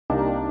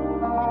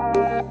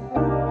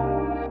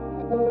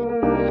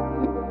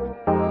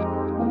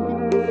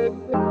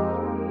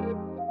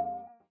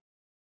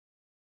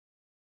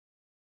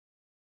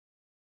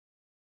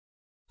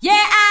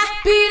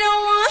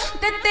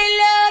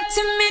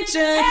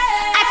attention.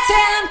 I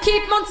tell them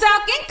keep on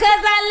talking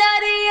cause I love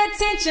the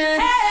attention.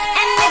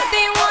 And if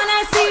they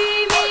wanna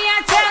see me,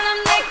 I tell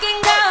them they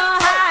can go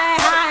high,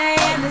 high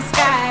in the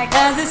sky,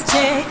 cause it's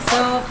chick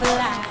so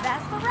fly.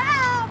 That's the rap.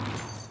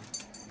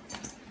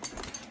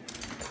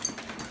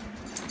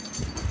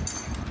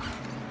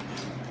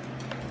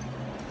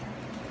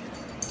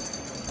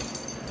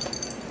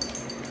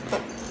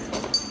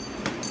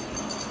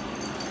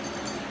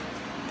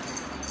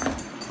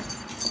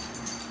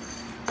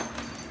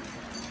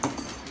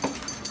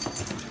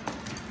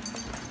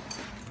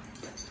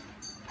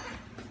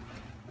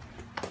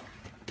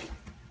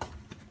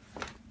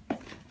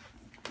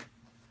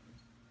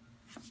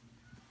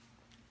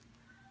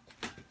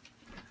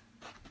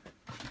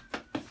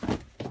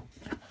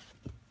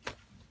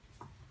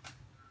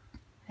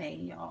 Hey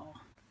y'all,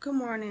 good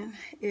morning.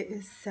 It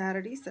is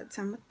Saturday,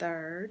 September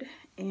 3rd,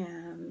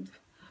 and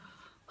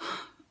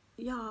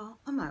y'all,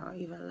 I'm not gonna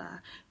even lie,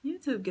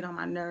 YouTube get on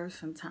my nerves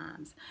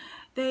sometimes.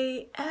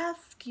 They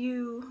ask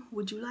you,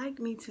 would you like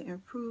me to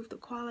improve the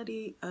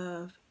quality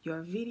of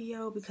your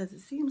video because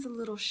it seems a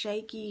little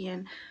shaky,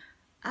 and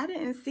I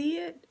didn't see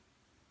it,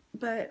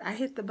 but I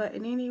hit the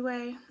button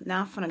anyway.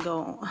 Now I'm gonna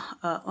go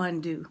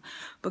undo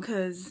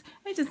because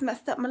they just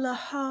messed up my little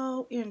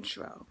whole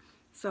intro.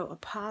 So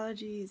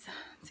apologies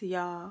to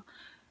y'all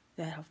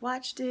that have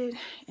watched it,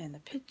 and the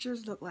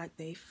pictures look like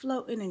they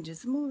floating and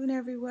just moving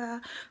everywhere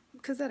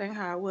because that ain't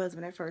how it was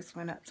when it first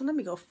went up. So let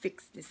me go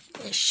fix this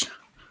ish.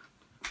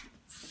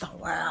 So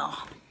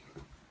well.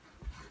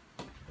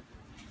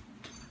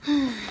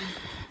 It's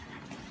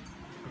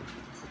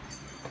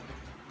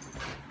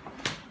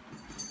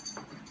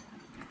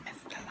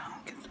the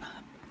longest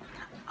up.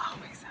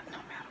 Always up no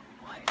matter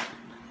what.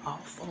 All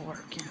for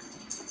working.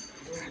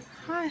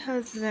 Hi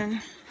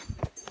husband.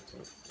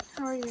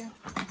 How are you?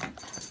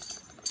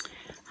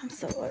 I'm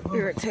so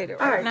irritated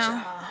right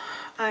now.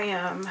 I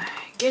am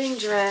getting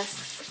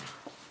dressed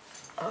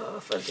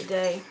for the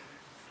day.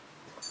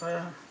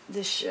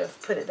 This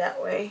shift, put it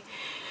that way.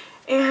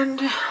 And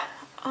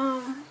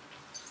I'm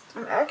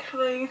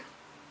actually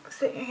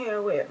sitting here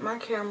with my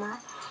camera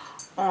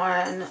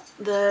on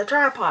the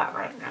tripod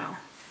right now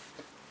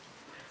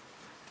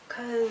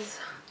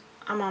because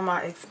I'm on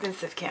my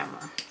expensive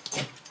camera.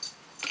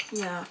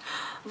 Yeah,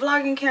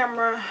 vlogging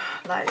camera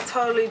like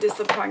totally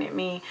disappointed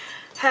me.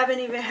 Haven't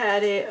even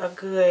had it a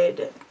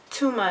good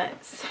 2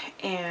 months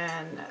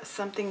and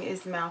something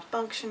is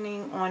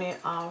malfunctioning on it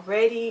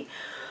already.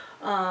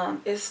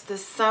 It's the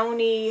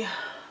Sony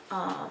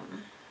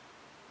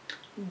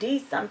D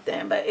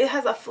something, but it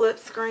has a flip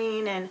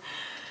screen and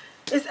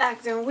it's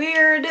acting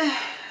weird.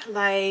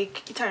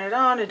 Like you turn it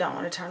on, it don't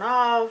want to turn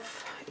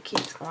off. It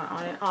keeps going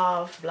on and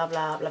off, blah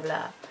blah blah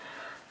blah.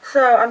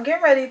 So I'm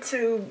getting ready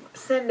to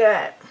send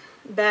that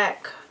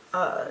back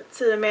to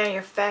the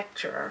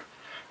manufacturer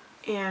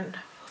in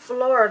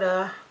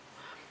Florida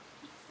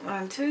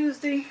on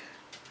Tuesday,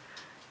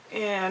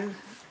 and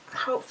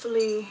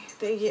hopefully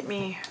they get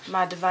me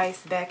my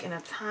device back in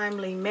a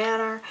timely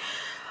manner.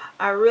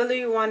 I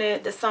really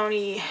wanted the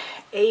Sony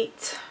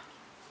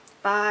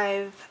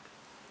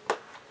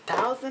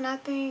 5000, I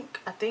think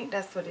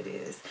that's what it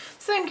is.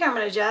 Same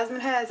camera that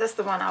Jasmine has, that's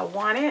the one I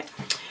wanted.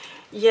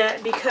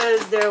 Yet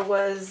because there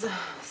was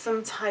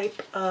some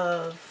type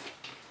of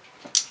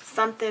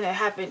something that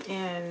happened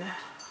in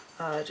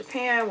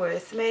Japan where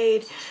it's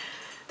made,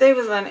 they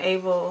was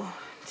unable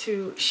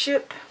to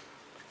ship,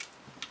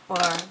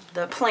 or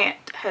the plant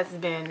has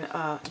been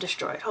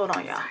destroyed. Hold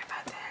on y'all. Sorry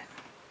about that.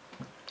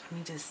 Let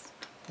me just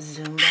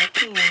zoom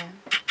back in.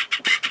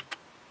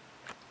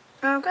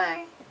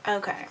 Okay.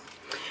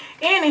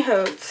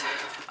 Anywho,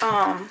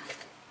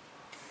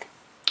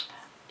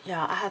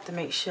 y'all, I have to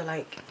make sure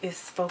like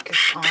it's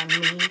focused on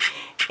me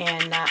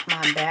and not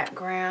my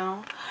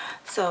background.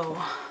 So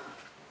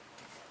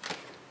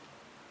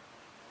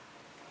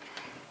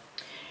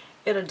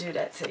it'll do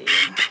that to you.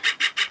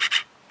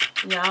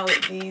 Y'all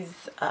with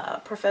these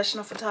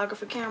professional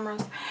photographer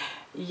cameras,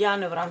 y'all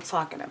know what I'm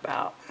talking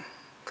about.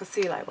 Cause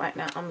see, like right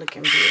now I'm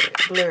looking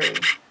blurry.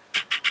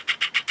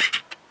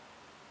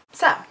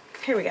 So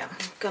here we go. I'm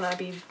gonna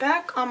be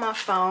back on my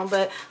phone,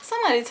 but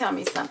somebody tell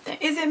me something.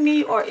 Is it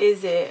me or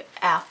is it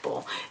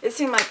Apple? It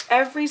seems like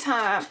every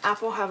time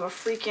Apple have a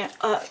freaking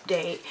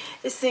update,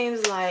 it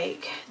seems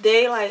like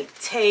they like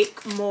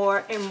take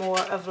more and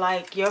more of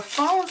like your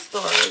phone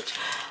storage.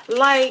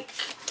 Like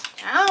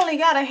I only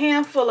got a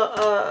handful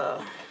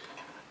of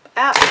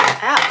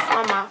apps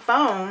on my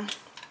phone,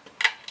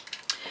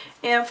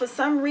 and for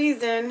some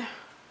reason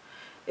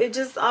it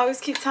just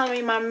always keeps telling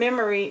me my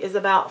memory is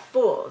about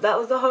full. That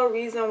was the whole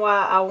reason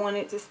why I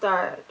wanted to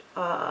start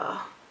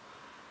I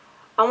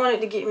wanted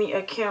to get me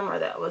a camera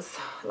that was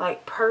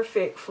like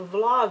perfect for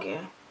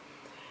vlogging,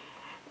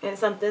 and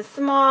something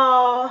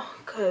small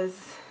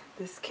because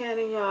this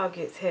Canon, y'all,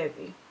 gets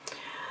heavy.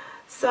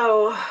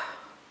 So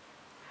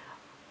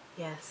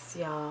yes,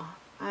 y'all,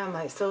 I am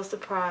like so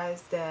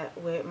surprised that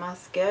with my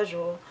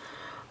schedule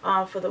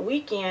for the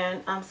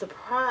weekend, I'm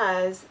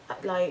surprised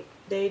like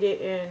they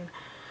didn't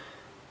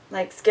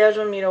like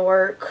schedule me to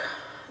work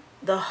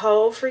the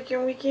whole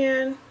freaking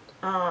weekend.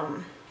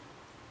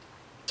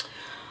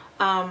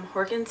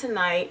 Working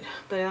tonight,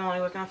 but I'm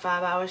only working a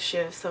 5-hour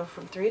shift, so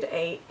from 3 to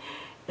 8.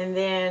 And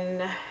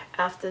then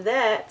after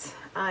that,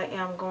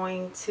 I'm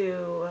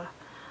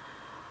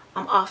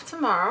off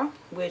tomorrow,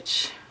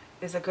 which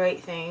is a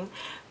great thing,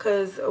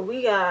 because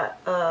we got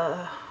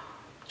a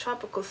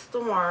tropical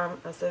storm,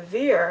 a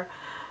severe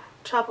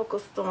tropical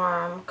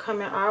storm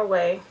coming our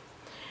way.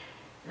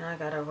 And I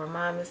gotta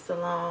remind Mr.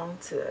 Long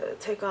to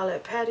take all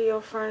that patio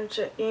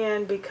furniture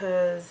in,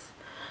 because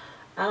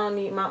I don't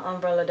need my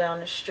umbrella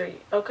down the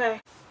street,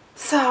 okay?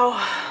 So,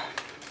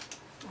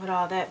 with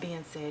all that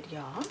being said,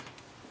 y'all,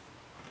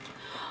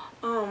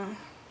 I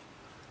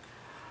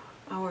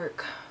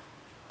work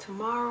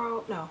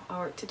tomorrow. No, I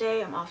work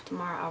today. I'm off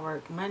tomorrow. I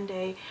work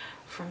Monday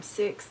from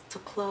 6 to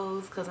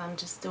close, because I'm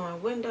just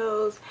doing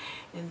windows,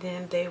 and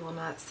then they will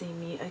not see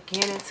me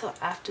again until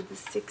after the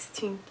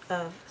 16th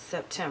of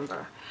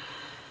September.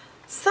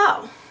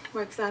 So,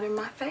 works out in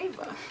my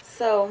favor.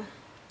 So,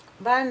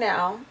 by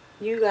now,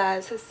 you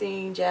guys have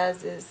seen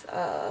Jazz's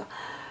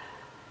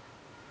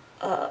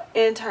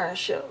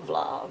internship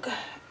vlog,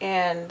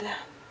 and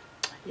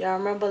y'all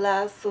remember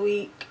last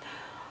week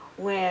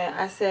when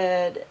I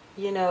said,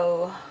 you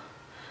know,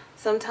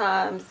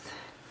 sometimes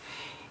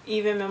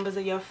even members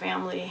of your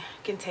family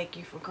can take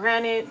you for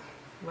granted.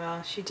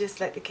 Well, she just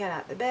let the cat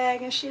out the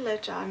bag, and she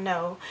let y'all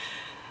know.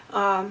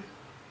 I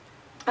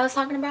was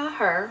talking about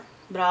her,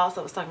 but I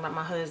also was talking about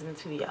my husband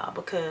too, y'all,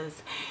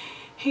 because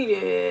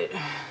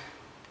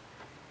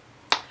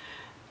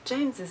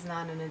James is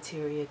not an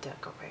interior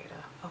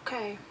decorator,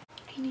 okay?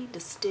 He need to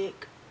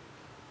stick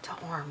to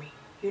Army,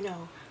 you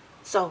know,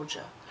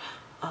 soldier,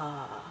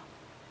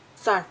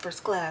 Sergeant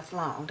First Class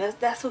Long.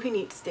 That's who he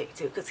needs to stick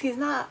to, because he's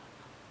not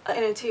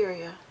an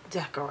interior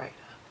decorator.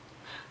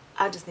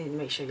 I just need to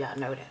make sure y'all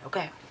know that,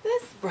 okay?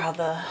 This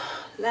brother,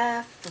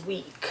 last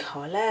week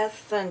or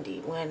last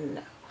Sunday,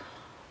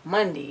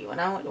 Monday when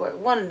I went to work,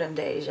 one of them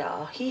days,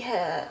 y'all, he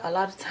had a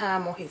lot of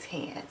time on his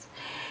hands.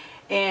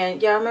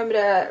 And y'all remember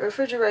that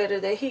refrigerator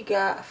that he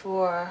got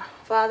for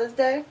Father's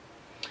Day?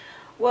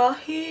 Well,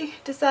 he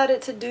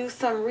decided to do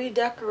some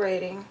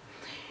redecorating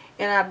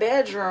in our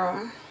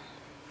bedroom,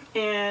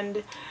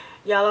 and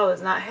y'all, I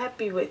was not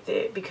happy with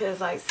it,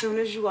 because like soon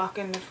as you walk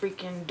in the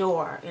freaking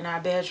door in our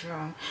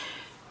bedroom,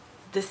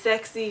 the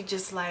sexy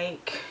just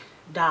like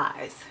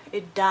dies.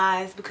 It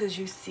dies because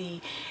you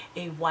see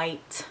a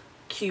white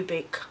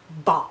cubic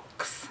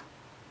box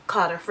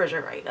called a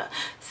refrigerator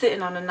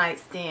sitting on the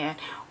nightstand,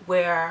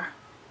 where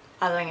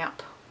a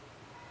lamp,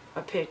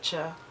 a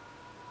picture,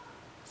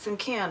 some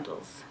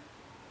candles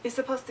is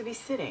supposed to be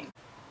sitting,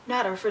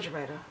 not a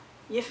refrigerator.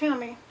 You feel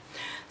me?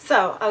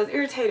 So I was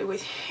irritated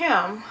with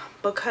him,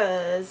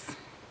 because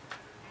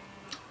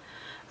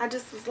I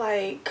just was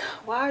like,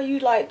 why are you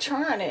like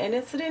trying it?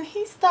 And then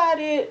he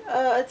started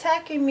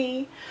attacking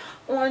me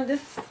on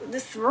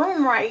this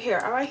room right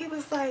here. All right, he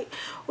was like,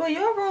 well,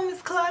 your room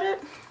is cluttered.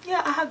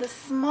 Yeah, I have the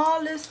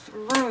smallest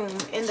room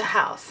in the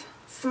house.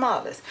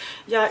 Smallest.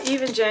 Y'all,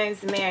 even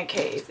James' man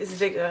cave is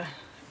bigger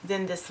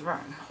than this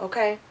room,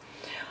 okay?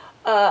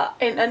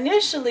 And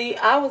initially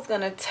I was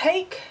gonna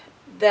take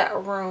that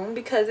room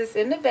because it's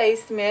in the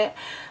basement,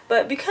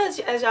 but because,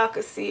 as y'all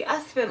can see,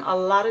 I spend a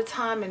lot of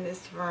time in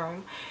this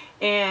room,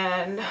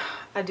 and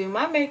I do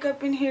my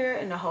makeup in here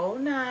and the whole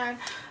nine.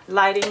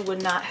 Lighting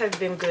would not have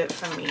been good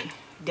for me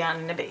down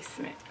in the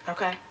basement,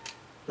 okay?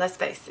 Let's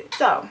face it.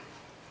 So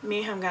me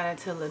and him got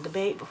into a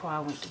debate before I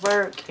went to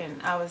work,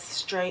 and I was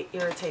straight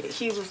irritated.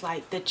 He was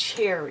like the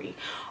cherry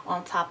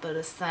on top of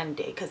the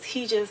sundae, because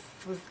he just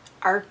was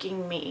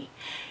irking me.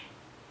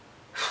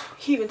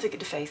 He even took it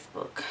to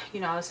Facebook.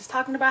 You know, I was just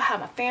talking about how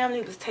my family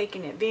was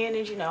taking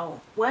advantage, you know.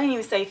 Well, I didn't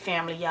even say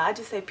family, y'all. I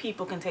just say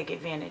people can take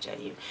advantage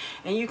of you,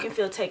 and you can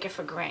feel taken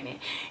for granted.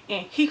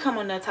 And he come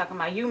on there talking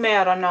about, you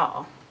mad or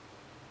no?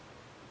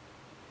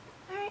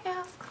 I ain't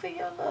asked for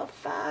your little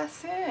 5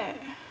 cents.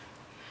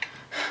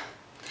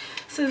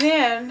 So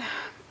then,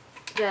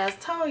 as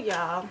told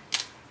y'all,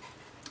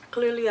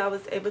 clearly I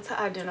was able to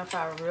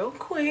identify real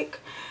quick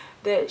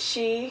that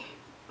she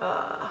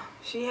had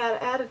an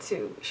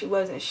attitude. She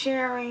wasn't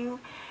sharing,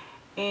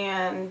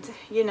 and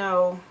you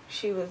know,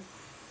 she was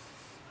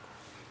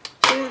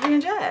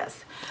being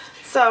Jazz.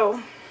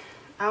 So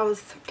I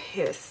was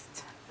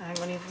pissed. I ain't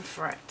gonna even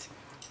front,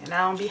 and I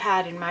don't be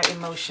hiding my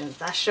emotions.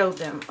 I show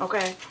them,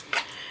 okay?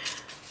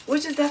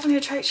 Which is definitely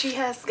a trait she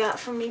has got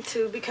from me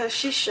too, because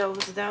she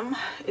shows them.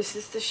 It's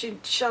just that she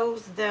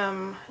shows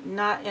them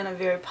not in a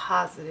very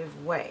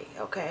positive way,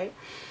 okay?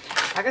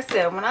 Like I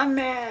said, when I'm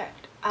mad,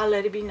 I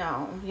let it be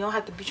known. You don't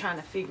have to be trying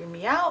to figure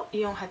me out.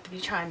 You don't have to be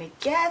trying to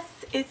guess.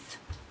 It's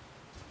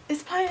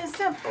plain and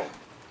simple.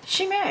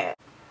 She mad.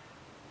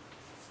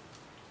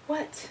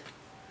 What?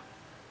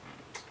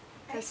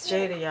 That's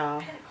Jada, y'all.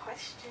 I had a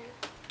question.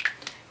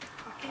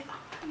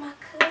 My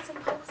cousin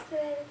posted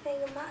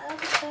anything of my other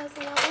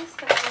cousin on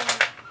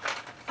Instagram.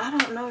 I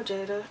don't know,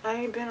 Jada. I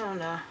ain't been on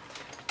there.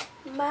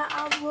 My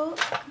outlook.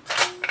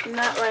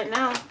 Not right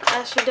now.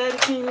 Ask your daddy,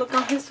 can you look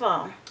on his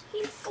phone?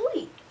 He's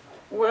asleep.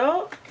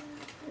 Well,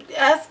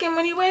 ask him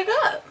when he wake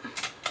up.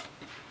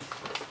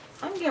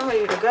 I'm getting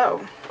ready to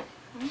go.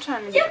 I'm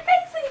trying to get... Your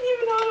face ain't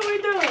even all the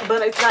way done.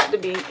 But it's got to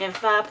be in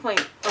 5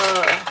 point...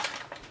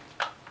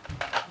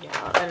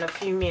 y'all, in a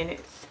few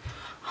minutes.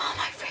 Oh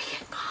my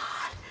freaking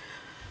God.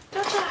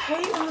 Don't y'all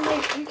hate when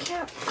like you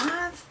can't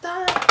find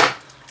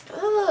stuff?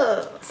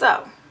 Ugh.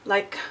 So,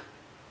 like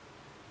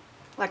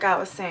I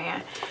was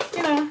saying,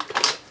 you know,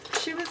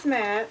 she was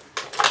mad.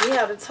 We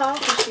had a talk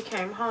when she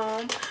came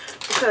home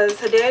because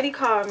her daddy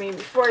called me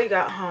before he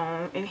got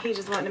home and he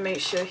just wanted to make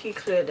sure he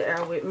cleared the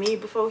air with me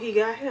before he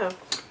got here.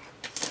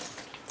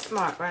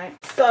 Smart, right?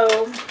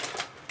 So,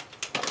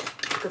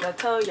 because I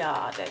told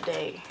y'all that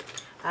day,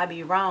 I'd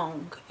be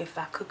wrong if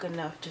I cook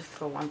enough just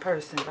for one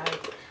person,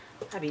 right?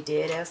 I'd be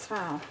dead ass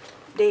found.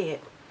 Dead.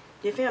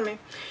 You feel me?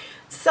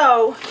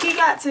 So, he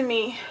got to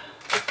me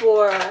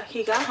before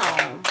he got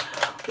home.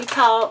 We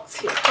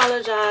talked. He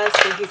apologized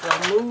that he's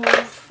gonna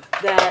move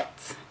that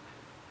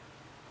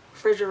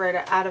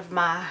refrigerator out of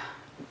my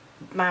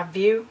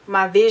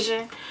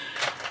vision.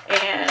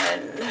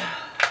 And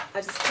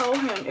I just told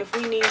him if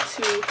we need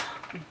to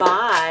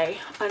buy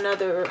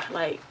another,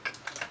 like,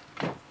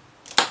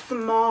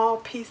 small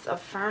piece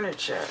of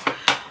furniture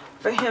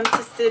for him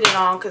to sit it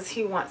on because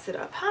he wants it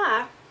up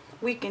high,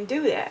 we can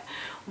do that.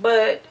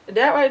 But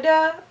that right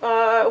there,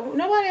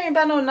 nobody ain't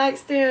about no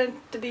nightstand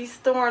to be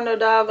storing no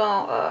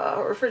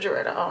doggone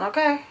refrigerator on,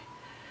 okay?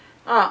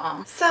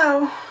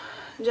 So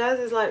Jazz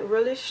is like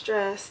really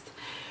stressed,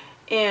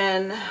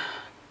 and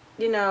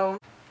you know,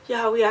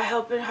 y'all, we are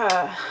helping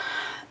her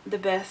the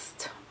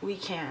best we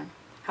can.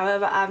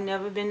 However, I've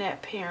never been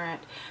that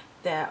parent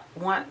that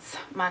wants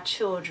my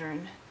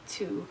children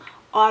to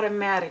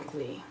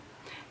automatically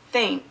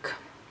think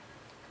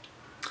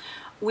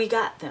we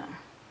got them.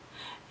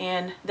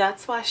 And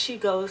that's why she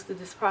goes through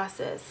this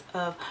process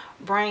of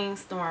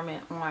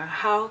brainstorming on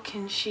how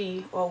can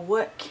she or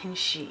what can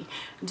she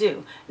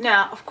do.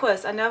 Now, of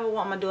course, I never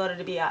want my daughter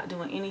to be out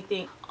doing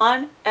anything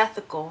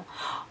unethical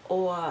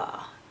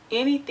or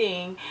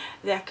anything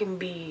that can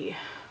be,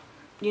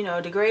 you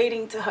know,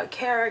 degrading to her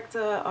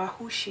character or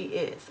who she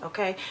is,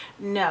 okay?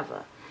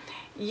 Never.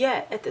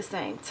 Yet, at the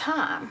same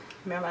time,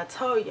 remember I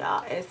told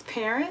y'all, as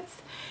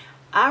parents,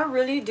 I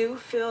really do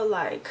feel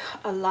like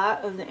a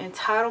lot of the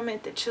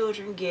entitlement that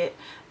children get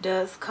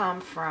does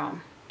come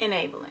from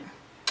enabling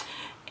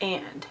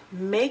and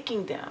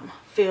making them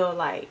feel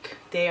like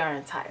they are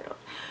entitled.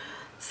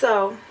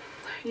 So,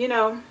 you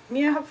know,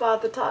 me and her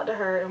father talked to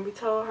her and we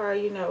told her,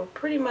 you know,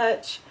 pretty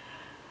much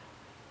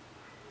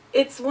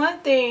it's one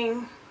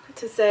thing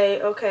to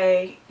say,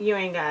 okay, you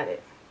ain't got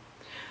it.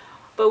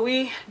 But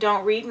we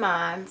don't read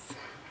minds.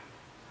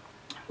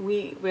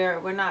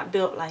 We're not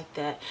built like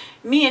that.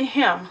 Me and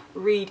him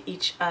read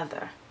each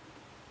other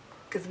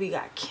because we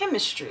got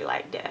chemistry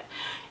like that.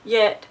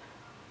 Yet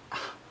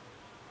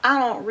I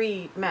don't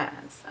read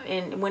minds,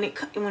 and when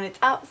it's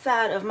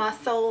outside of my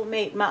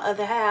soulmate, my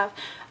other half,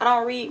 I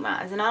don't read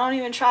minds, and I don't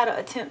even try to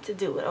attempt to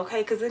do it,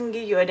 okay? Because it can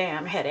give you a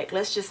damn headache.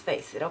 Let's just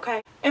face it,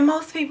 okay? And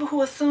most people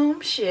who assume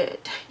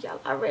shit,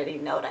 y'all already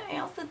know the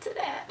answer to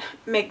that,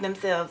 make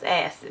themselves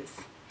asses.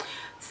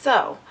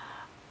 So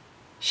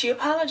she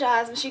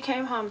apologized when she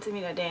came home to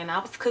me that day, and I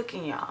was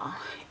cooking, y'all.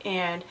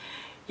 And,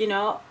 you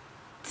know,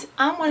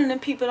 I'm one of them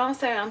people, don't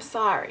say I'm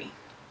sorry.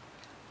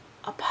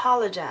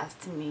 Apologize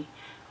to me.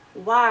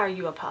 Why are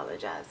you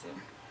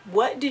apologizing?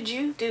 What did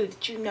you do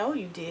that you know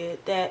you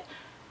did that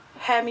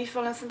had me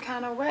feeling some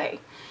kind of way?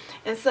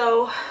 And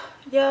so,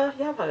 yeah,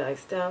 y'all probably like,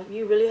 Steph,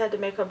 you really had to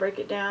make her break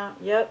it down?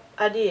 Yep,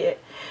 I did.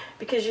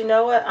 Because you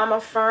know what? I'm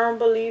a firm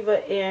believer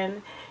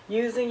in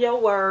using your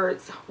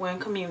words when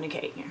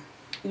communicating.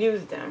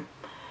 Use them.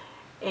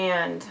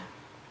 And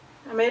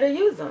I made her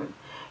use them.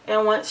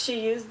 And once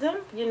she used them,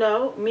 you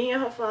know, me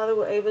and her father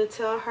were able to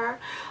tell her,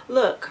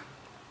 look,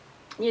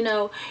 you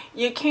know,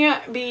 you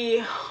can't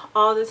be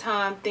all the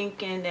time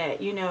thinking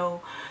that, you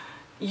know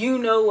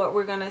what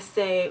we're going to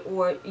say,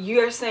 or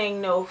you're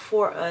saying no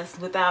for us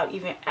without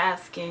even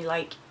asking.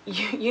 Like,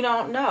 you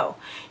don't know.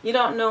 You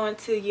don't know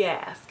until you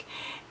ask.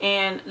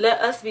 And let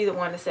us be the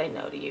one to say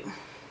no to you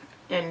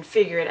and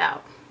figure it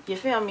out. You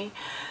feel me?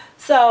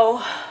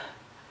 So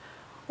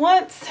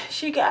once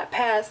she got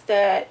past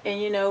that, and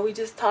you know, we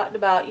just talked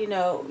about, you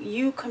know,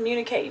 you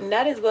communicating.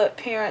 That is what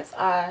parents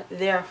are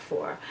there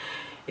for.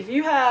 If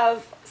you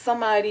have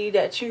somebody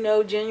that you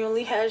know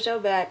genuinely has your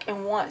back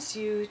and wants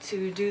you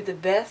to do the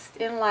best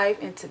in life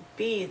and to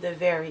be the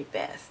very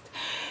best,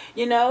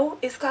 you know,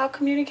 it's called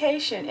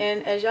communication.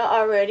 And as y'all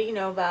already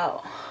know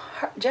about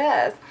her,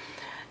 Jazz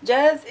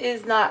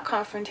is not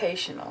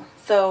confrontational.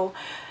 So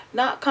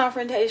not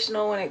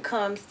confrontational when it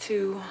comes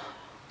to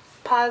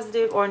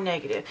positive or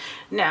negative.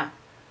 Now,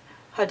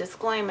 her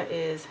disclaimer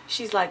is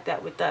she's like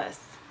that with us.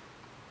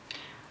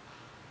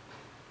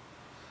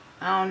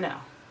 I don't know.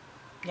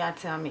 Y'all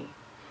tell me.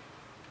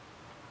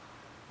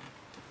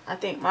 I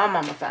think my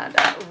mama found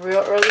out real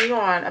early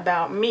on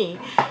about me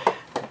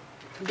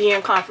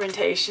being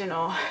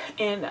confrontational.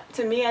 And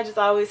to me, I just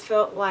always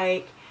felt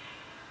like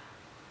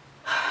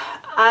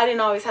I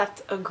didn't always have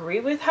to agree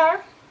with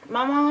her,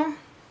 my mom.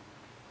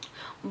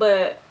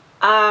 but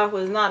I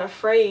was not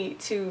afraid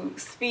to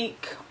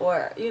speak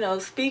or, you know,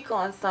 speak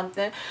on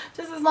something,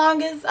 just as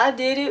long as I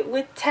did it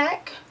with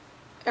tact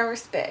and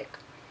respect.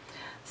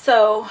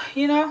 So,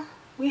 you know,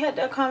 we had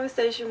that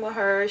conversation with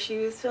her. She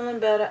was feeling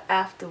better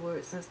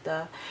afterwards and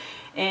stuff.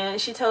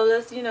 And she told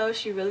us, you know,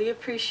 she really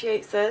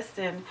appreciates us,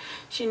 and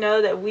she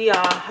know that we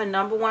are her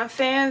 #1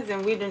 fans,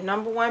 and we the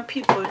 #1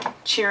 people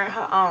cheering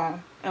her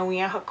on, and we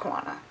in her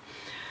corner.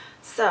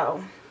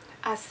 So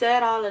I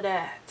said all of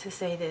that to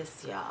say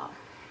this, y'all.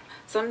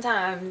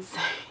 Sometimes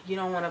you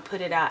don't want to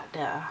put it out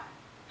there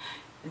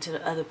until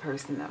the other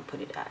person don't put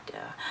it out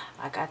there.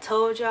 Like I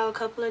told y'all a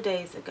couple of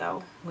days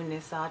ago when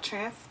this all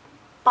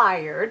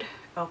transpired,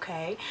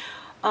 okay,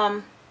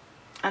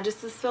 I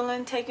just was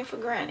feeling taken for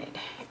granted,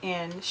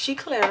 and she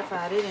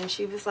clarified it, and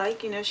she was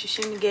like, you know, she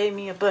shouldn't have gave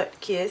me a butt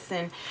kiss,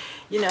 and,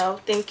 you know,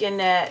 thinking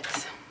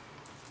that,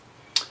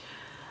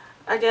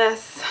 I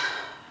guess,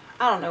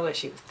 I don't know what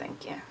she was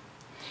thinking.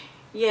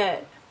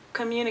 Yet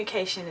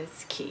communication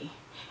is key,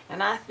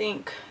 and I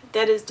think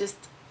that is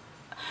just,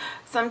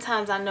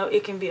 sometimes I know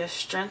it can be a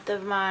strength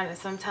of mine, and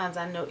sometimes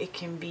I know it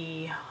can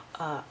be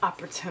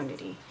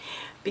opportunity,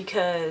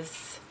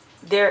 because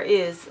there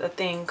is a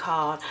thing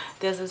called,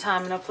 there's a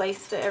time and a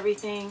place for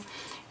everything.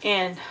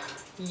 And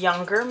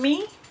younger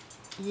me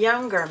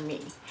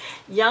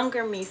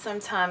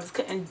sometimes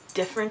couldn't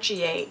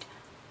differentiate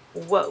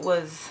what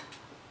was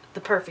the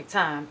perfect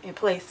time and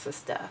place for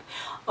stuff.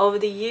 Over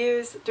the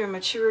years, through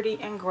maturity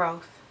and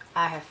growth,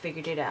 I have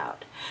figured it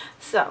out.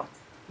 So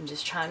I'm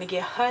just trying to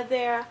get her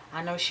there.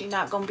 I know she's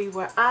not gonna be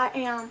where I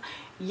am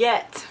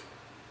yet.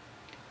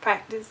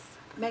 Practice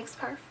makes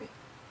perfect.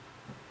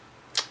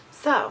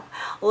 So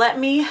let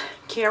me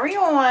carry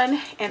on,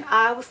 and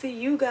I will see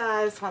you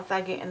guys once I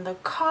get in the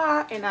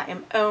car and I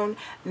am on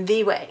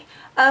the way.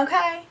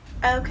 Okay?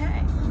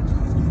 Okay.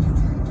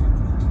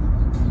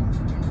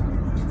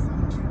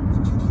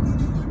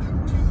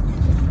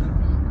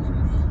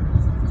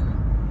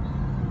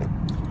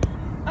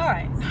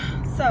 Alright,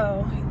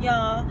 so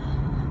y'all,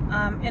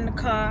 I'm in the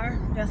car.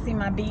 Y'all see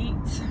my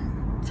beads?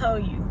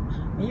 Told you,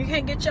 when you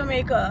can't get your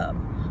makeup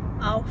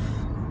off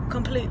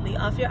completely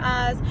off your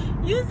eyes,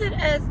 use it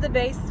as the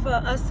base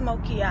for a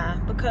smoky eye,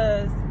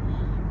 because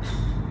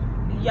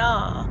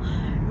y'all,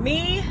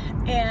 me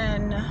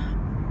and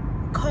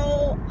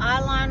kohl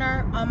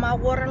eyeliner on my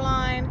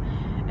waterline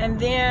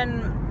and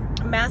then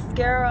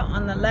mascara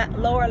on the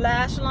lower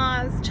lash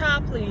lines,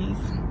 child, please,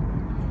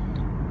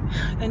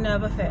 it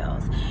never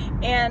fails.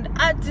 And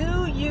I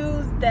do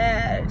use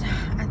that,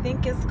 I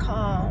think it's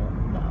called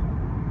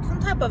some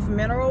type of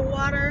mineral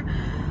water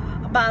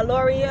by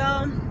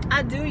L'Oreal.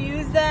 I do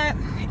use that,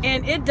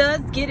 and it does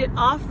get it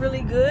off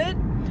really good.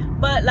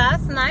 But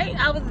last night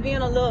I was being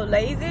a little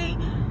lazy.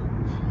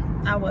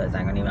 I ain't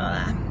gonna even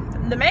lie.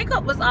 The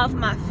makeup was off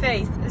my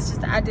face. It's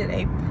just I did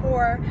a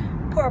poor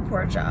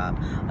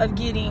job of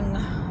getting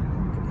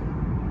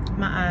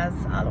my eyes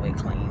all the way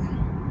clean.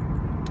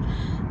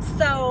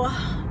 So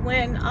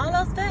when all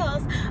else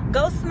fails,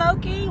 go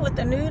smoky with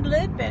a nude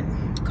lip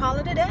and call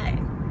it a day.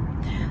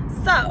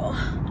 So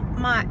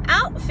my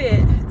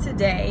outfit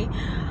today,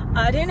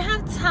 I didn't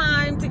have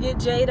time to get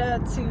Jada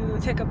to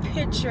take a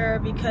picture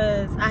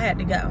because I had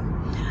to go.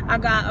 I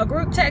got a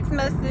group text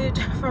message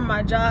from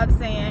my job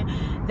saying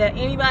that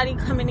anybody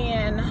coming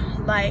in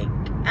like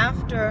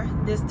after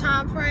this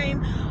time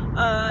frame,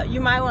 you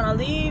might want to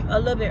leave a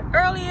little bit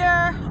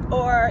earlier,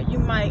 or you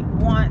might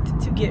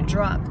want to get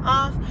dropped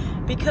off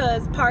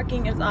because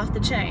parking is off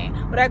the chain.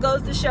 But that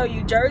goes to show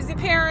you, Jersey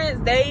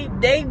parents,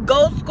 they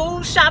go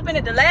school shopping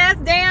at the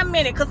last damn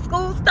minute because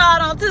school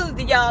start on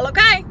Tuesday, y'all,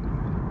 okay?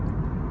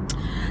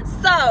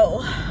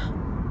 So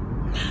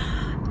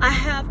I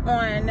have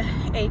on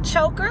a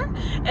choker,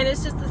 and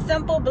it's just a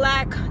simple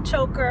black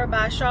choker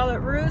by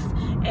Charlotte Russe,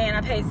 and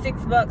I paid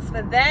 $6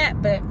 for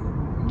that. But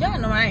y'all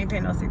know I ain't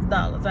paying no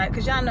 $6, right?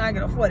 Because y'all know I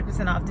get a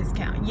 40% off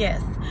discount.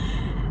 Yes,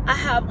 I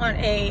have on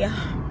a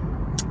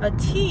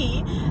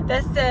tee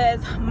that says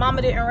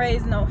 "Mama didn't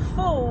raise no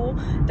fool"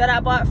 that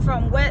I bought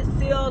from Wet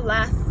Seal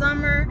last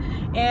summer,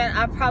 and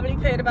I probably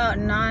paid about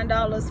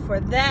 $9 for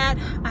that.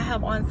 I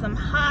have on some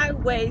high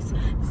waist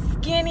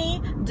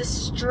skinny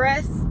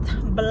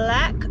distressed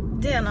black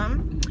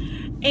denim,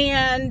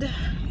 and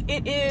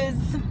it is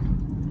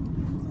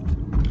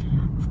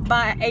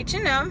by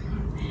H&M,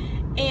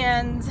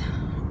 and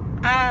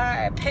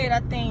I paid,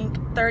 I think,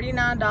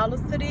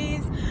 $39 for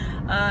these.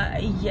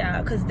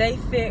 Yeah, because they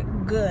fit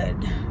good.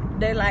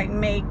 They like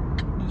make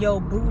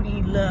your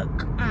booty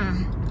look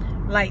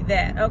like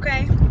that,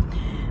 okay?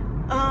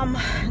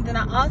 Then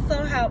I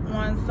also have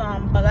on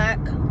some black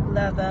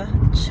leather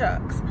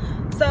chucks.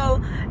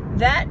 So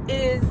that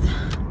is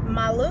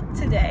my look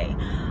today.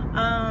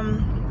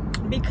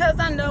 Because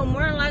I know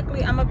more than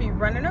likely I'm gonna be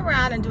running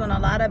around and doing a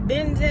lot of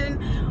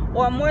bending,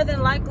 or more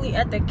than likely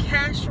at the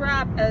cash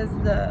wrap as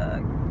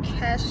the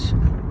cash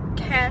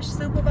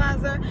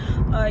supervisor.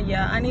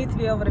 Yeah, I need to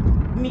be able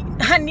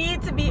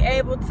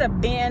to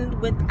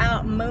bend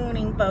without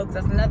mooning, folks.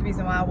 That's another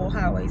reason why I wore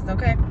high waist,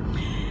 okay?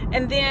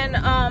 And then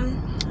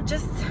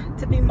just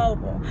to be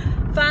mobile.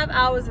 5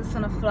 hours is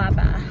gonna fly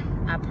by,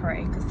 I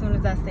pray, because as soon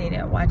as I say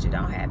that, watch it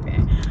don't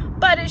happen.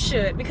 But it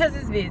should, because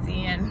it's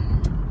busy,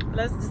 and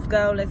let's just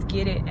go, let's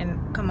get it,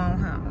 and come on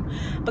home.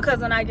 Because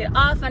when I get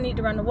off, I need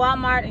to run to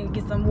Walmart and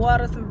get some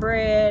water, some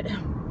bread.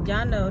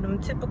 Y'all know them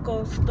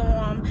typical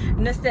storm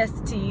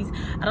necessities.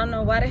 I don't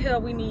know why the hell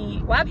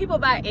why people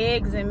buy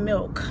eggs and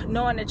milk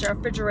knowing that your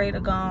refrigerator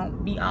gonna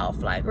be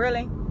off. Like,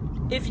 really?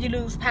 If you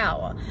lose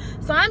power.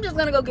 So I'm just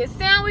gonna go get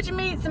sandwich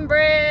meat, some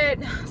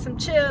bread, some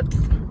chips,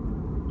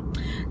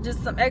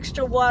 just some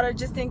extra water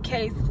just in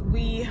case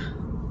we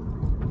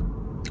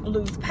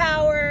lose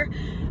power.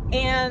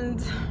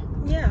 And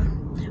yeah,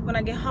 when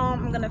I get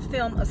home, I'm gonna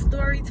film a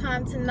story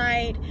time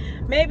tonight,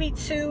 maybe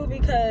 2,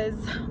 because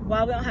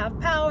while we don't have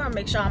power, I'll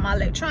make sure all my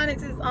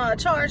electronics is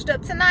charged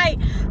up tonight,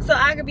 so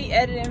I could be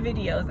editing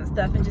videos and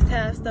stuff and just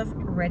have stuff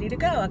ready to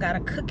go. I got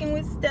a cooking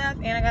with Steph,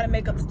 and I got a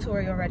makeup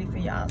tutorial ready for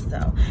y'all,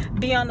 so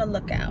be on the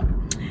lookout.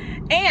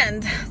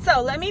 And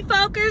so let me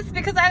focus,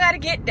 because I gotta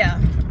get there,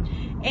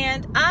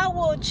 and I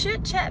will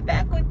chit chat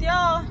back with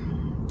y'all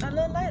a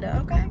little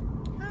later.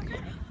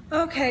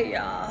 Okay,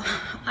 y'all,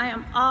 I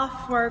am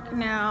off work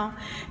now,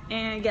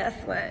 and guess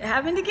what? It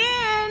happened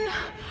again.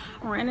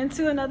 Ran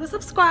into another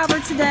subscriber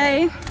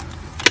today,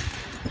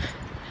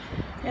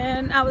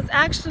 and I was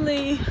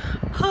actually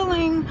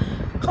pulling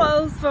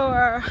clothes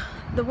for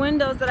the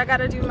windows that I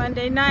gotta do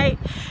Monday night,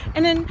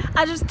 and then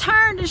I just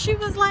turned and she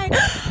was like,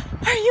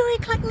 "Are you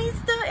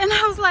EclecticNista?" And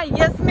I was like,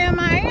 "Yes, ma'am,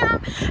 I am."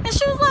 And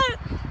she was like,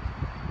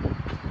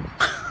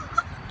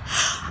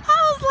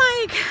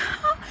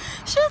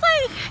 she was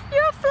like,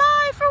 "You're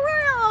fly for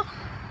real."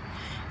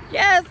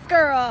 Yes,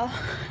 girl.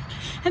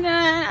 And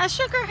then I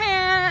shook her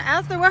hand,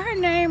 asked her what her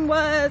name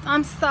was.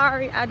 I'm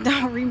sorry, I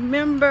don't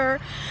remember,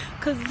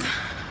 because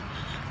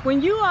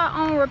when you are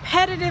on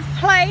repetitive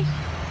play,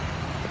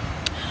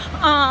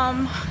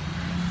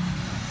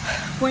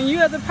 when you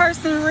are the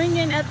person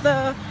ringing at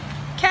the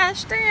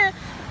cash stand,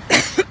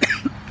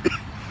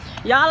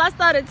 y'all, I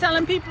started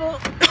telling people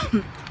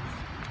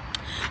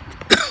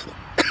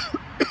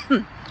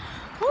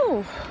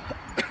ooh,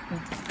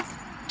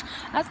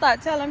 I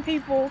started telling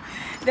people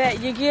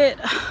that you get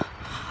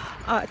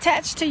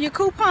attached to your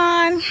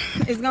coupon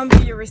is gonna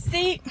be your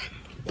receipt,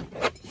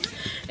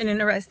 and then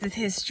the rest is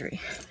history.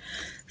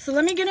 So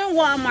let me get in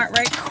Walmart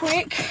right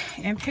quick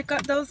and pick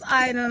up those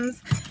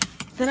items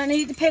that I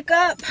need to pick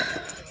up,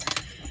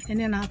 and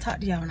then I'll talk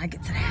to y'all when I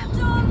get to the house.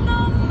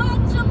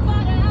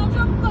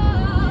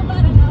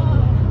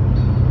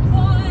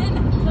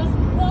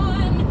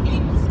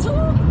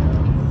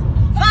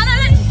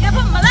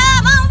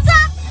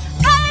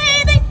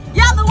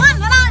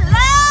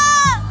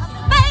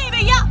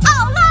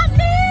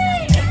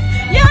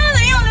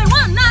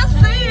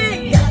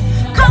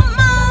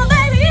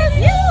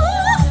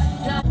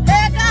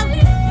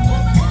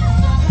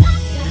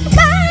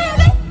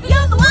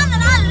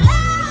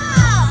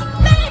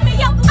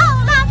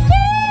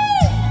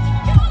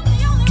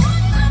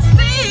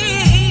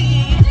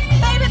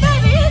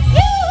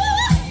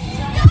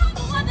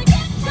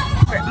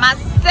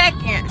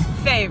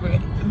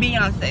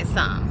 Beyonce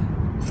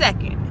song.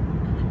 Second.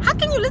 How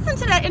can you listen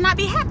to that and not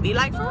be happy?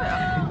 Like, for real.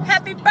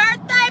 Happy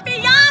birthday,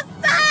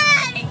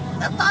 Beyonce!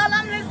 That's all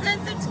I'm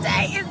listening to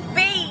today is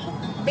B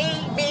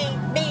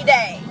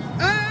day.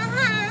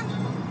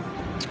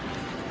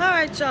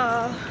 Alright,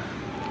 y'all.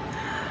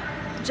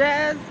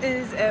 Jazz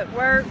is at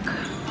work.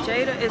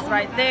 Jada is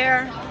right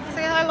there.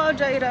 Say hello,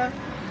 Jada.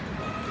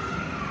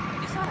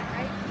 You saw that,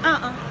 right?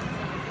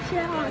 She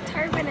had on a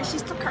turban and she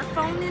stuck her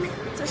phone in it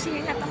so she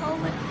didn't have to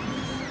hold it.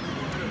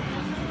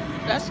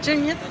 That's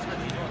genius.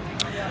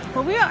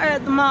 Well, we are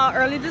at the mall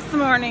early this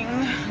morning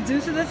due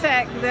to the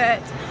fact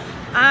that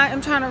I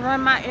am trying to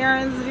run my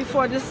errands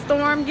before this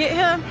storm get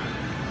here,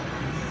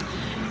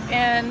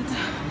 and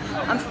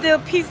I'm still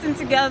piecing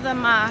together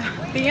my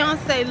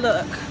Beyonce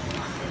look.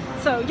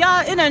 So y'all,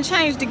 it done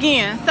changed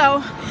again,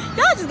 so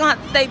y'all just gonna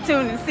have to stay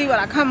tuned and see what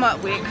I come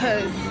up with,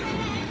 because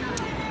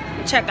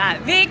check out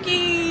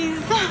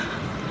Vicky's.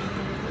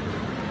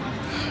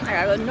 I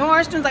gotta go to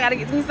Nordstrom's. I gotta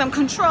get me some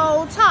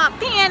control top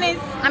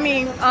panties. I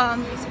mean,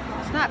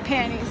 not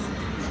panties.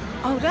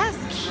 Oh, that's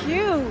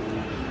cute.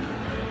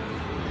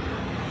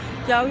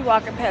 Y'all, we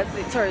walking past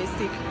Victoria's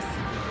Secret.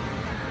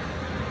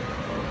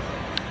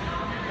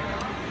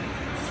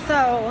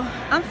 So,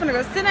 I'm gonna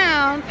go sit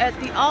down at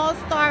the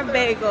All-Star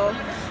Bagel,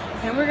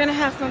 and we're gonna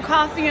have some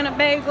coffee and a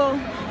bagel,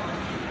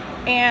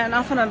 and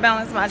I'm gonna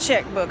balance my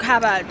checkbook. How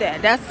about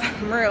that? That's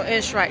real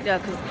ish right there,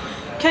 because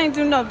can't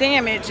do no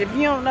damage if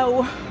you don't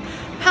know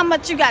how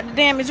much you got to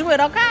damage with,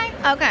 okay?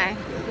 Okay.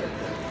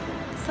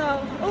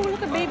 So, oh,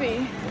 look at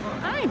BB.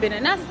 I ain't been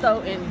in that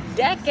store in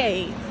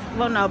decades.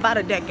 Well, no, about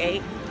a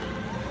decade.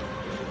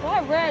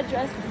 That red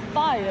dress is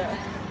fire.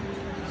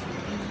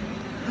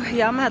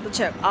 Yeah, I'm gonna have to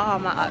check all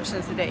my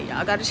options today,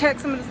 y'all. Gotta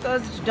check some of the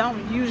stores that you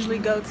don't usually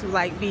go to,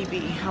 like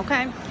BB,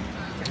 okay?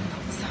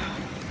 So,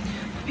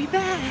 I'll be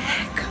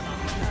back.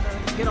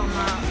 Get on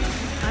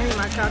I need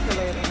my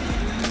calculator.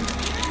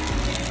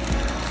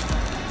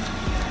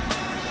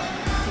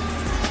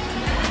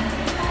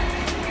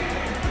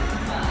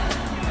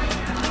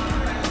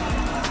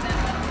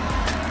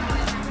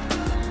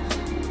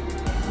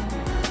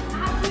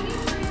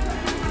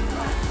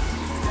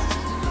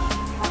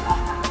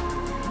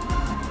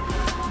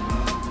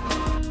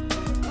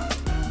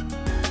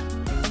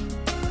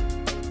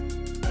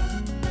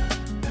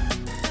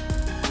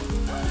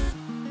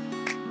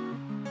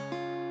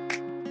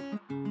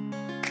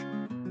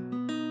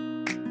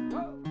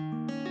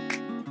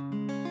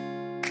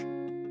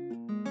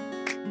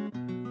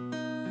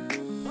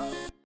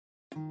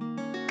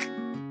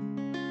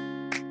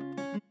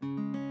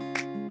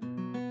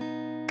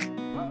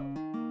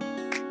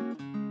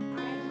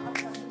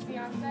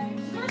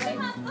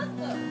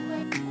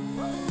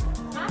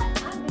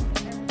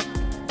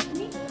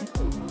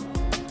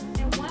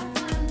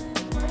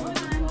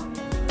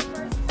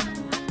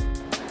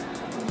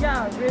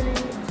 Y'all really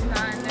do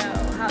not know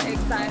how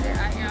excited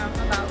I am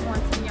about going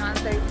to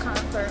Beyonce's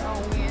concert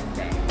on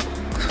Wednesday.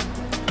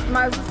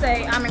 Might as well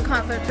say I'm in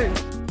concert too.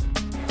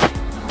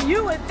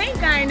 You would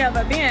think I ain't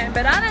never been,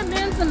 but I done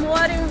been to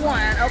more than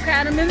one. Okay,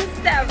 I done been to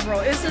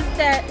several. It's just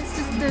that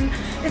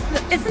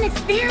it's an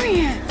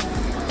experience.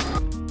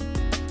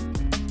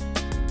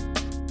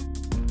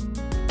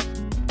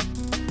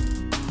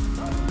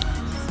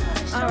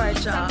 All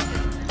right, y'all.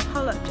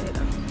 Hold up,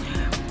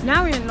 Jada.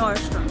 Now we're in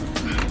Nordstrom's.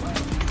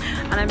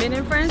 And I've been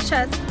in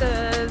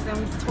Francesca's and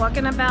was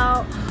talking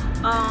about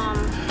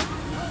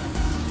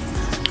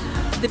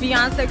the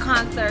Beyonce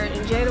concert,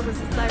 and Jada was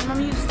just like,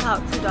 Mom, you just talk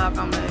too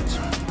doggone much.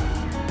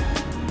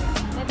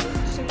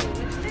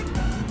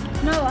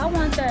 No, I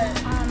want that.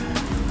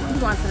 I'm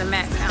going to the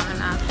MAC counter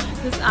now.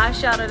 This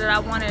eyeshadow that I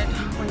wanted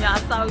when y'all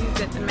saw you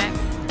at the MAC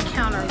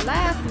counter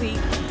last week,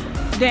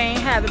 they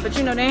ain't have it, but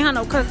you know they ain't have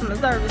no customer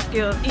service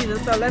skills either.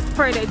 So let's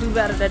pray they do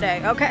better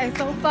today. Okay,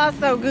 so far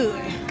so good.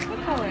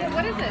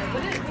 What is it?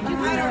 What is it?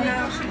 I don't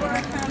know. She bought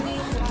it from me.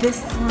 This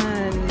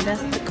one,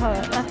 that's the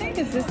color. I think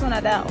it's this one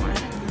or that one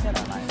that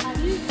I like. I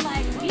use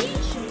like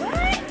beach.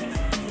 What?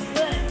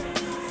 Look.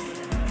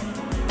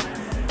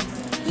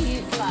 He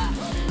is fly.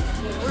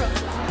 He's real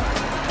fly.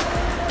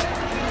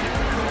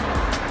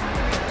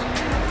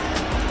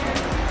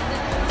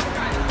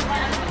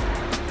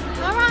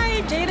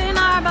 Alright, Jada and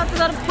I are about to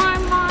go to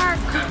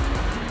Primark.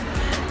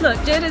 Look,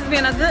 Jada's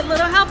being a good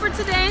little helper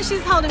today and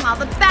she's holding all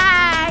the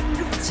bags.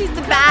 She's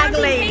the bag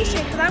lady.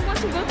 Because I want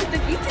to go to the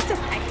beauty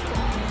supply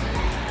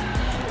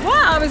store. Well,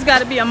 I always got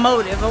to be a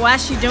motive of why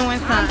she doing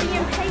something.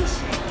 I'm being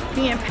patient.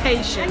 Being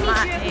patient, I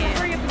need you to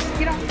hurry up and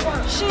get off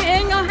work. She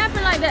ain't gonna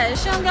happen like that.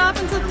 She don't get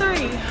off until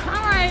 3.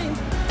 Alright.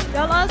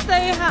 Y'all all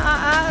say how our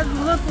eyes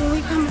look when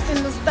we come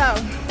in the store.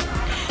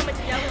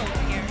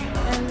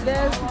 And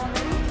there's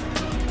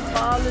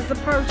fall is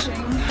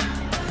approaching.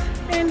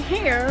 And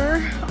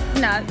here,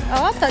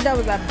 oh, I thought that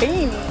was a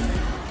beanie.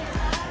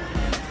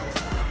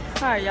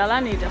 Alright, y'all, I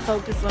need to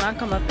focus when I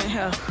come up in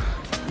here.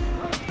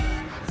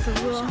 So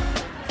we'll...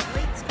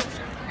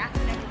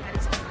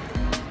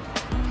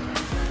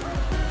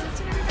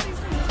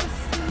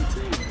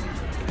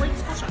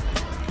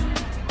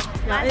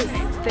 Y'all,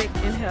 it's thick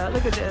in here.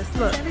 Look at this.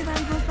 Look.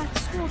 Everybody goes back to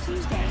school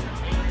Tuesday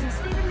in the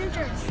state of New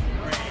Jersey.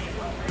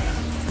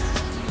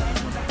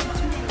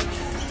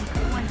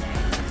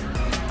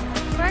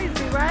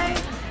 Crazy, right?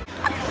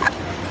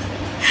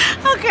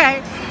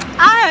 Okay,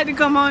 I had to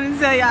come on and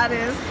tell y'all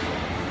this.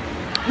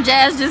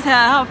 Jazz just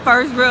had her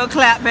first real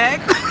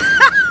clapback.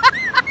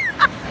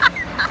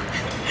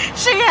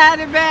 She had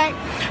it back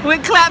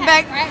with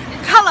clapback.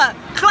 Color,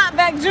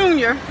 clapback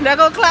junior. There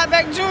go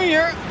clapback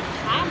junior.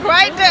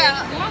 Right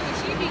there.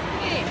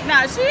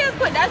 Nah, she is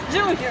quick. That's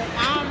junior.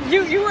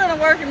 You in a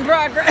work in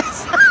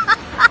progress.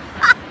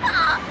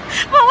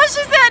 But what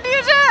she said to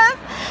you, Jazz?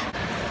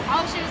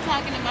 Oh, she was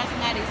talking about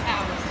somebody's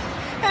house.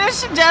 And then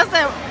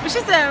she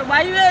said,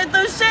 why you had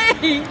those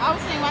shades? I was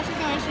saying why she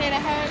throwing shade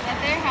at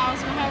their house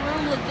when her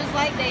room looked just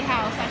like their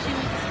house, how she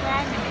was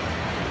describing it.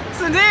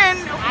 So then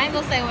I ain't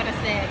gonna say what I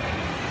said.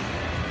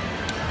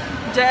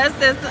 Jazz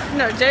said,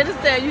 no, Jada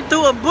said you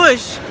threw a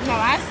bush. No,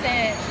 she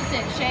said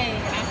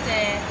shade. And I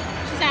said,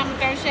 she said I'm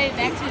gonna throw shade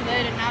back to you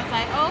later. And I was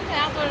like, oh, okay,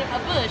 I'll throw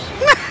a bush.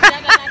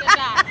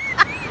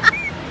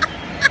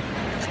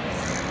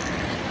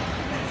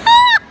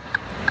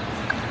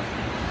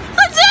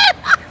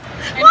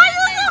 Why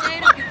you so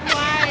Jada be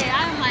quiet?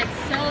 I'm like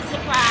so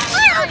surprised.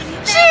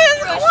 She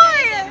is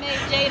quiet. That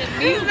made Jada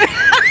mute.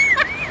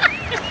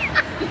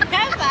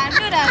 That's why I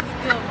knew that was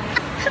a good one.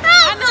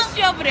 I knew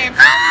she over there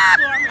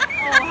brainstorming.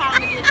 Oh, how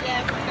I'm gonna get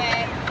that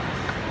back.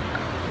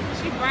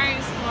 She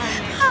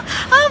brainstorming.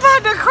 I'm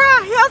about to cry.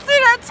 Y'all see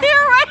that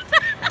tear right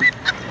there?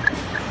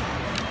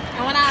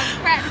 And when I was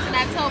practicing,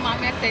 I told Mom,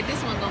 I said, this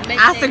one gonna make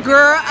I said,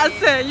 girl, I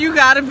said, you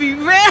gotta be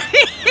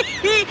ready.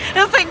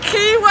 It's a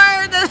key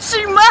word that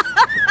she must.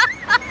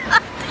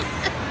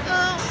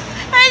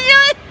 And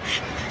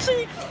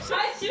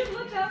Why you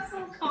look up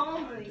so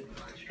calmly?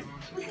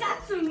 We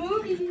got some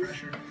movies.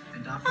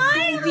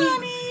 hi,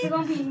 honey. They're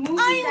gonna be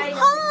movies. I'm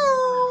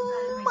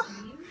home.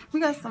 We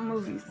got some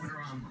movies.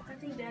 I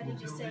think Daddy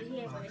just said he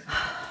ain't ready.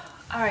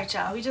 All right,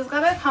 y'all. We just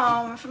got back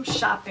home from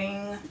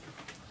shopping,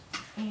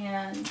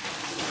 and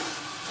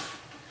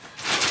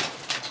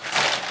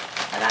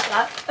I got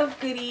lots of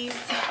goodies.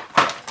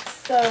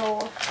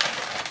 So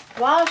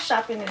while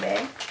shopping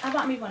today, I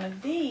bought me one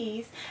of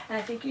these, and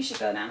I think you should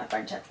go down to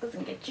Francesca's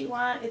and get you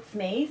one. It's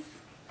Mace.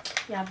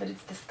 Yeah, but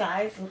it's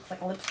disguised. It looks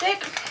like a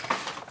lipstick.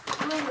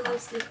 Why the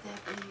lipstick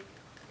that big?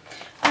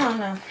 I don't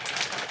know.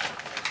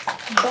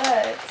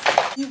 But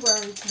you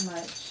worry too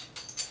much.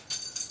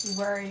 You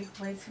worry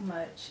way too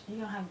much. You're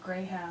gonna have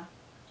gray hair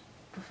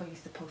before you're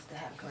supposed to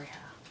have gray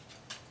hair.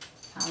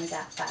 I only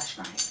got 5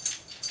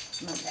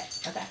 strands. Remember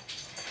that, okay?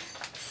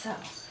 So,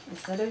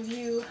 instead of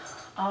you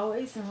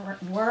always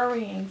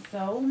worrying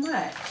so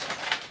much,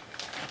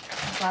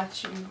 I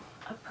got you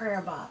a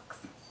prayer box.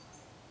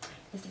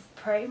 This is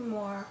pray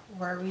more,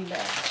 worry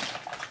less.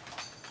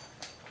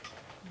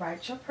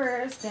 write your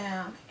prayers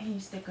down and you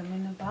stick them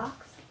in the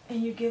box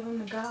and you give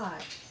them to God.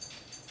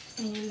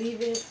 And you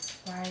leave it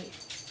right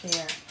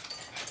there.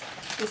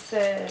 It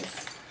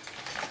says,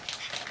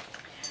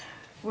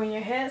 when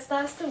your head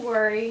starts to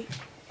worry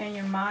and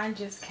your mind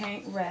just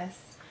can't rest,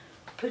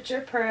 put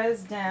your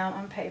prayers down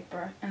on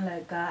paper and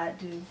let God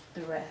do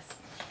the rest.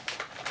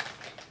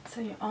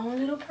 So your own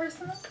little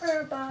personal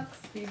prayer box,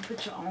 you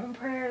put your own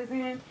prayers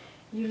in,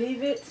 you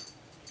leave it,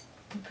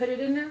 you put it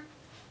in there,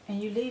 and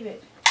you leave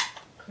it.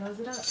 Close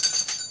it up.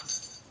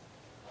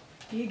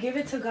 You give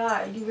it to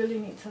God. You really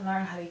need to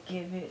learn how to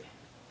give it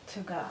to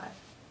God.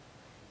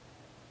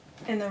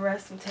 And the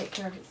rest will take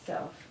care of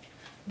itself.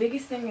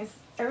 Biggest thing is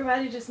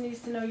everybody just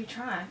needs to know you're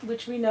trying,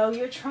 which we know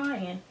you're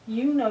trying.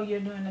 You know you're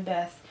doing the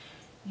best.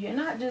 You're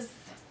not just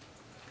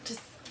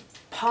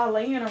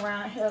parlaying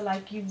around here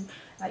like you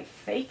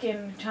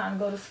faking trying to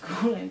go to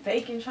school and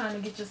faking trying to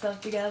get yourself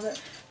together.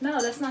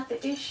 No, that's not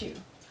the issue.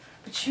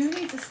 But you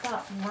need to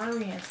stop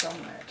worrying so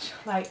much.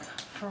 Like,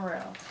 for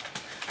real.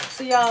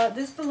 So y'all,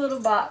 this is the little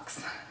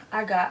box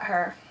I got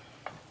her.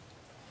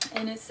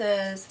 And it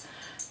says,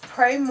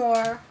 pray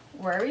more,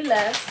 worry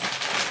less.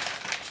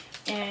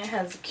 And it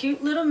has a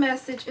cute little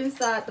message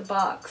inside the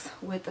box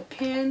with a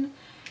pen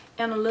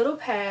and a little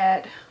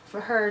pad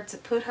for her to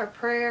put her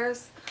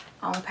prayers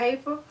on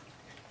paper,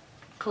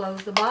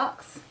 close the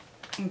box,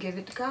 and give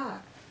it to God.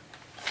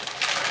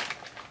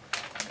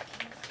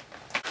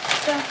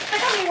 So I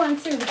got me one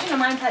too, but you know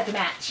mine had to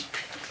match.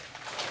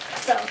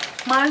 So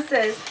mine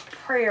says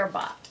prayer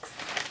box,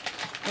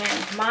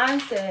 and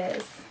mine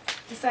says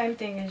the same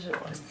thing as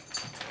yours.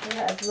 It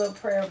has a little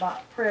prayer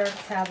box, prayer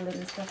tablet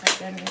and stuff like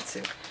that in it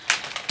too.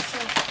 So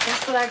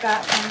that's what I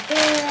got from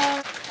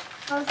there.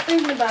 I was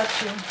thinking about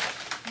you.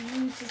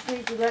 You just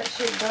need to let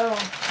shit go.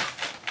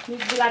 You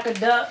need to be like a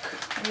duck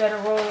and let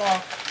it roll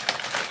off.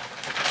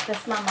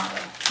 That's my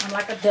motto. I'm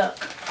like a duck.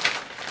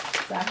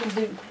 So I can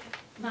do.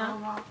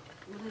 Huh?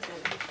 What is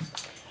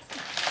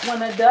it?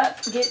 When a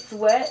duck gets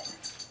wet,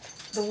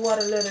 the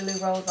water literally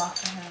rolls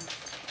off of him.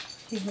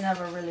 He's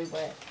never really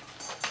wet.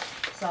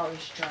 It's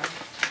always dry.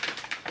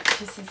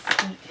 Just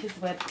his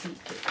wet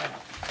feet get wet.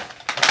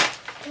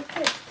 That's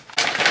it.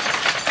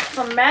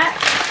 From MAC,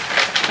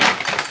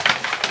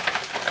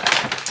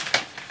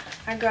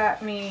 I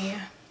got me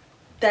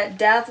that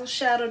Dazzle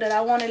shadow that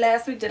I wanted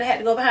last week that I had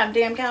to go behind the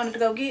damn counter to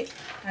go get.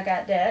 I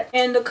got that.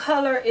 And the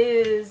color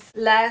is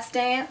Last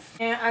Dance.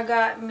 And I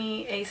got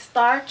me a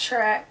Star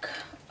Trek,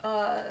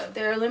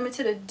 their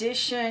limited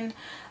edition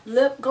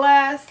lip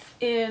gloss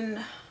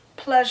in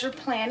Pleasure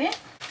Planet.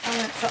 I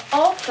went to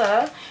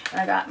Ulta and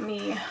I got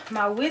me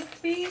my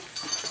wispies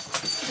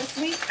this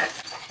week.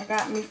 I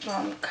got me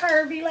some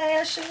curvy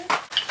lashes.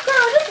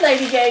 Girl, this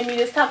lady gave me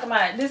this, talking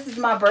about this is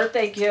my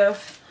birthday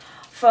gift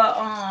for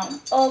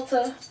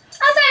Ulta.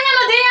 I said, I ain't got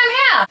no damn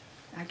hair.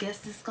 I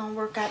guess it's gonna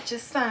work out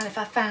just fine if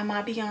I find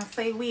my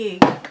Beyonce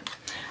wig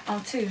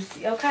on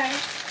Tuesday, okay?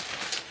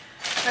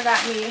 I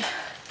got me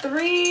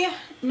 3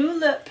 new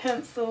lip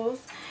pencils,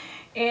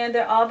 and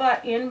they're all by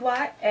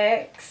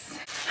NYX.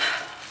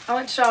 I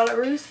went to Charlotte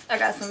Russe. I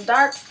got some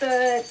dark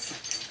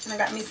studs, and I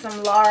got me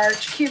some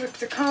large cubic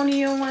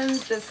zirconia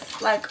ones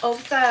that's like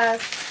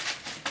oversized.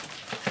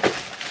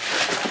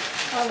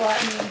 I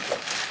bought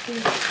me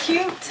these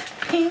cute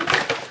pink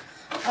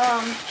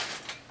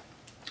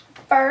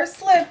fur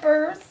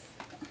slippers.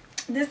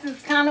 This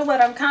is kind of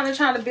what I'm kind of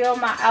trying to build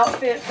my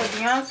outfit for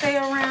Beyonce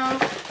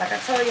around. Like I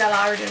told y'all,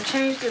 I already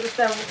changed it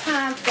several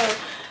times, so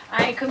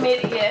I ain't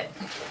committed yet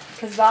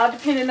because it's all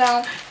depending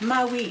on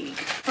my wig.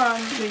 From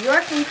New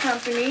York &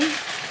 Company,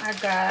 I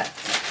got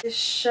this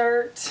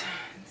shirt.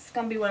 It's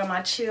gonna be one of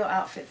my chill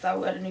outfits I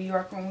wear to New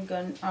York when we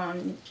go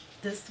on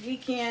this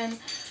weekend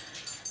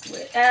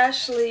with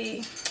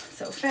Ashley.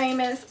 So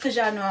famous, because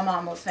y'all know I'm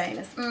almost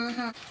famous.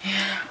 I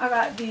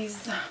got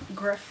these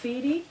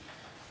graffiti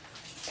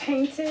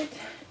painted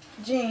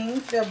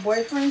jeans. They're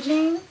boyfriend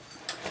jeans.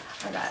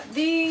 I got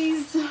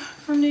these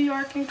from New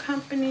York &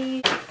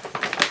 Company.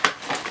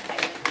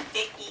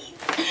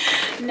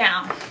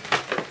 Now,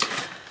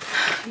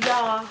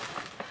 y'all,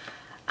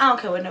 I don't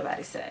care what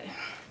nobody say.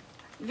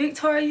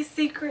 Victoria's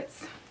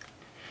Secrets,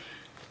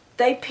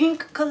 they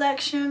pink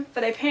collection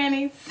for their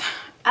panties.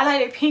 I like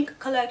their pink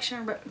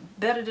collection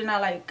better than I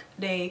like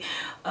they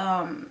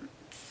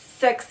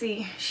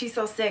sexy, she's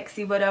so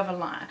sexy, whatever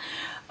line.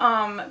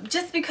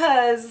 Just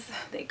because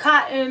they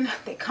cotton,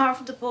 they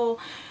comfortable,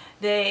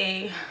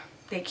 they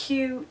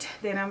cute.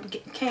 Then I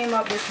came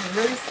up with some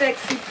really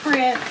sexy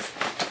prints,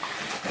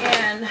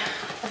 and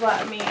I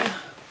bought me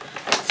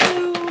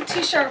 2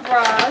 t-shirt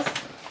bras.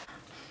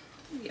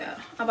 Yeah,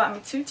 I bought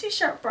me 2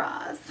 t-shirt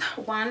bras.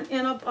 One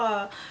in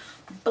a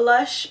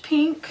blush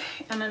pink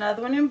and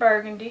another one in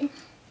burgundy.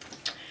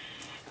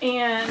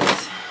 And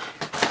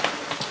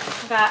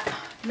I got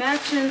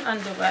matching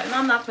underwear. And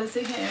I'm not going to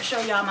sit here and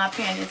show y'all my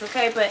panties,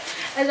 okay? But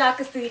as y'all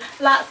can see,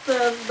 lots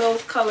of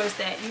those colors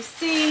that you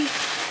see,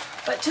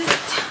 but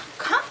just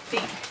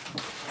comfy.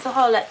 So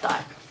hold that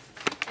thought.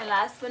 And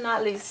last but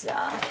not least,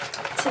 y'all,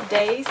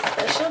 today's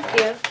special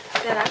gift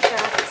that I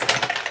got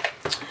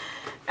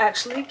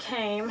actually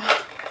came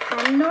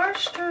from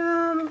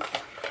Nordstrom.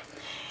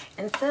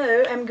 And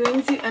so I'm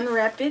going to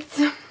unwrap it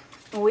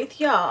with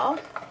y'all.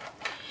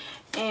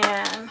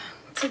 And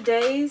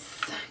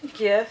today's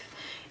gift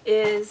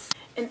is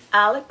an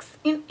Alex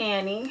and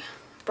Annie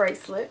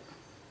bracelet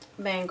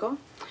bangle.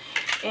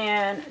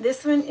 And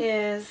this one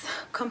is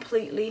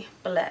completely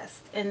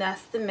blessed. And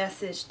that's the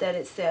message that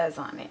it says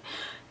on it.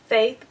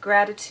 Faith,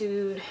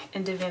 gratitude,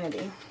 and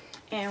divinity.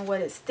 And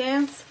what it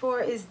stands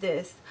for is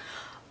this.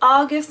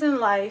 All gifts in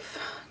life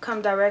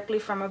come directly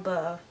from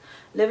above.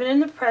 Living in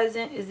the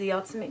present is the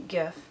ultimate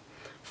gift,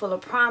 full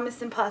of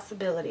promise and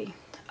possibility.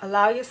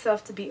 Allow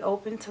yourself to be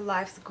open to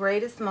life's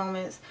greatest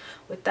moments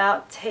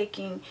without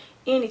taking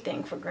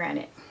anything for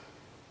granted.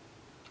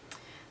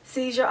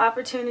 Seize your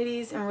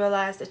opportunities and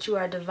realize that you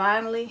are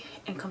divinely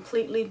and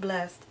completely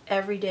blessed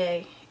every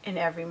day and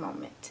every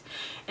moment.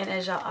 And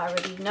as y'all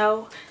already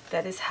know,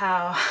 that is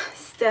how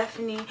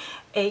Stephanie,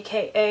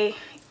 aka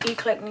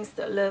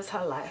EclecticNista, lives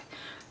her life.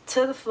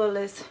 To the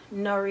fullest,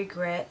 no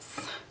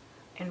regrets.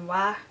 And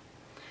why?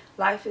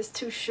 Life is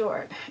too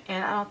short,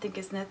 and I don't think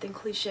it's nothing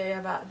cliche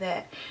about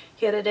that.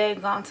 Here today,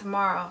 gone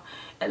tomorrow.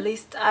 At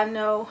least I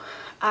know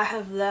I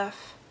have left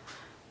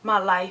my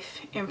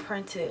life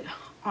imprinted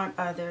on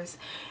others.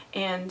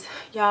 And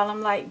y'all,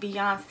 I'm like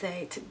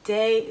Beyonce.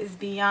 Today is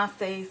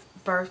Beyonce's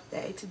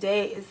birthday.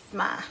 Today is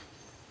mine.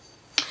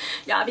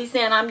 Y'all be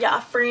saying I'm y'all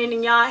friend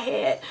in y'all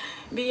head.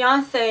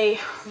 Beyonce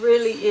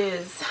really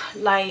is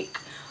like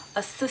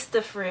a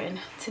sister friend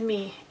to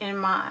me and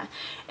mine.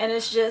 And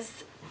it's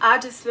just, I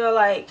just feel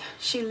like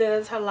she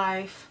lives her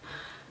life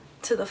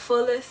to the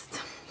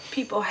fullest.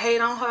 People hate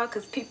on her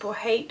because people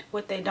hate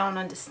what they don't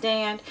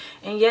understand.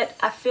 And yet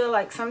I feel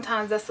like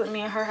sometimes that's what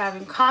me and her have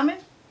in common.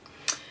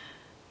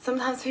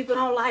 Sometimes people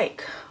don't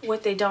like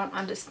what they don't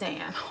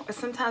understand. Or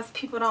sometimes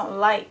people don't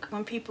like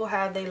when people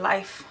have their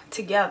life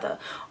together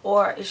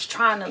or is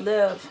trying to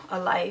live a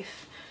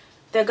life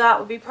that God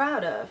would be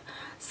proud of.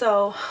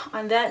 So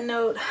on that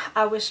note,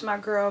 I wish my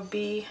girl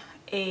B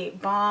a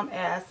bomb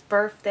ass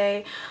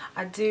birthday.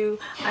 I do.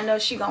 I know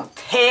she gonna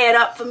tear it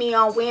up for me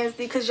on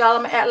Wednesday, because y'all,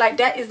 I'm gonna act like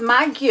that is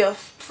my gift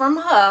from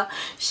her.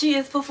 She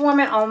is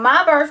performing on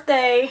my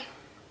birthday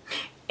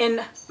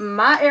in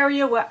my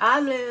area where I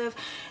live,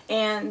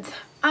 and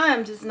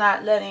I'm just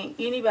not letting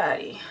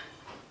anybody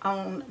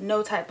on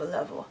no type of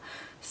level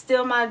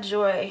steal my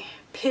joy,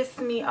 piss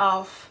me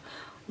off,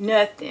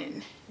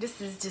 nothing.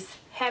 This is just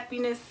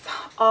happiness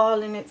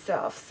all in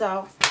itself.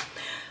 So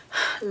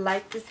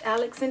like this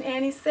Alex and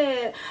Annie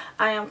said,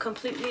 I am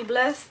completely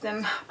blessed,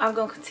 and I'm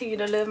going to continue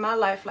to live my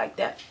life like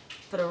that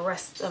for the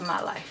rest of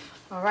my life.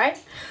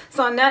 Alright?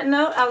 So on that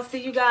note, I will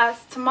see you guys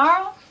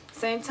tomorrow.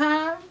 Same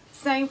time,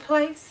 same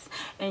place.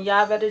 And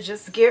y'all better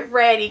just get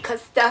ready,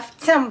 because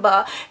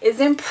Steph-tember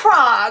is in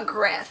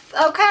progress.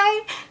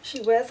 Okay?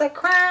 She wears her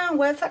crown,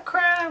 wears her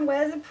crown,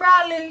 wears it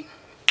proudly.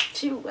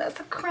 She wears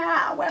her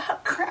crown, wear her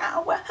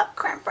crown, wear her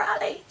crown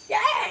proudly.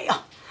 Yeah!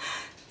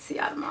 See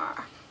y'all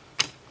tomorrow.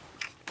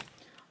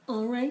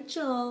 Alright,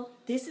 y'all.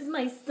 This is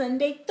my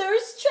Sunday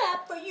thirst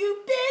trap for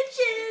you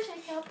bitches.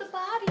 Check out the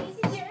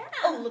body. Yeah.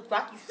 Oh, look,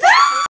 Rocky's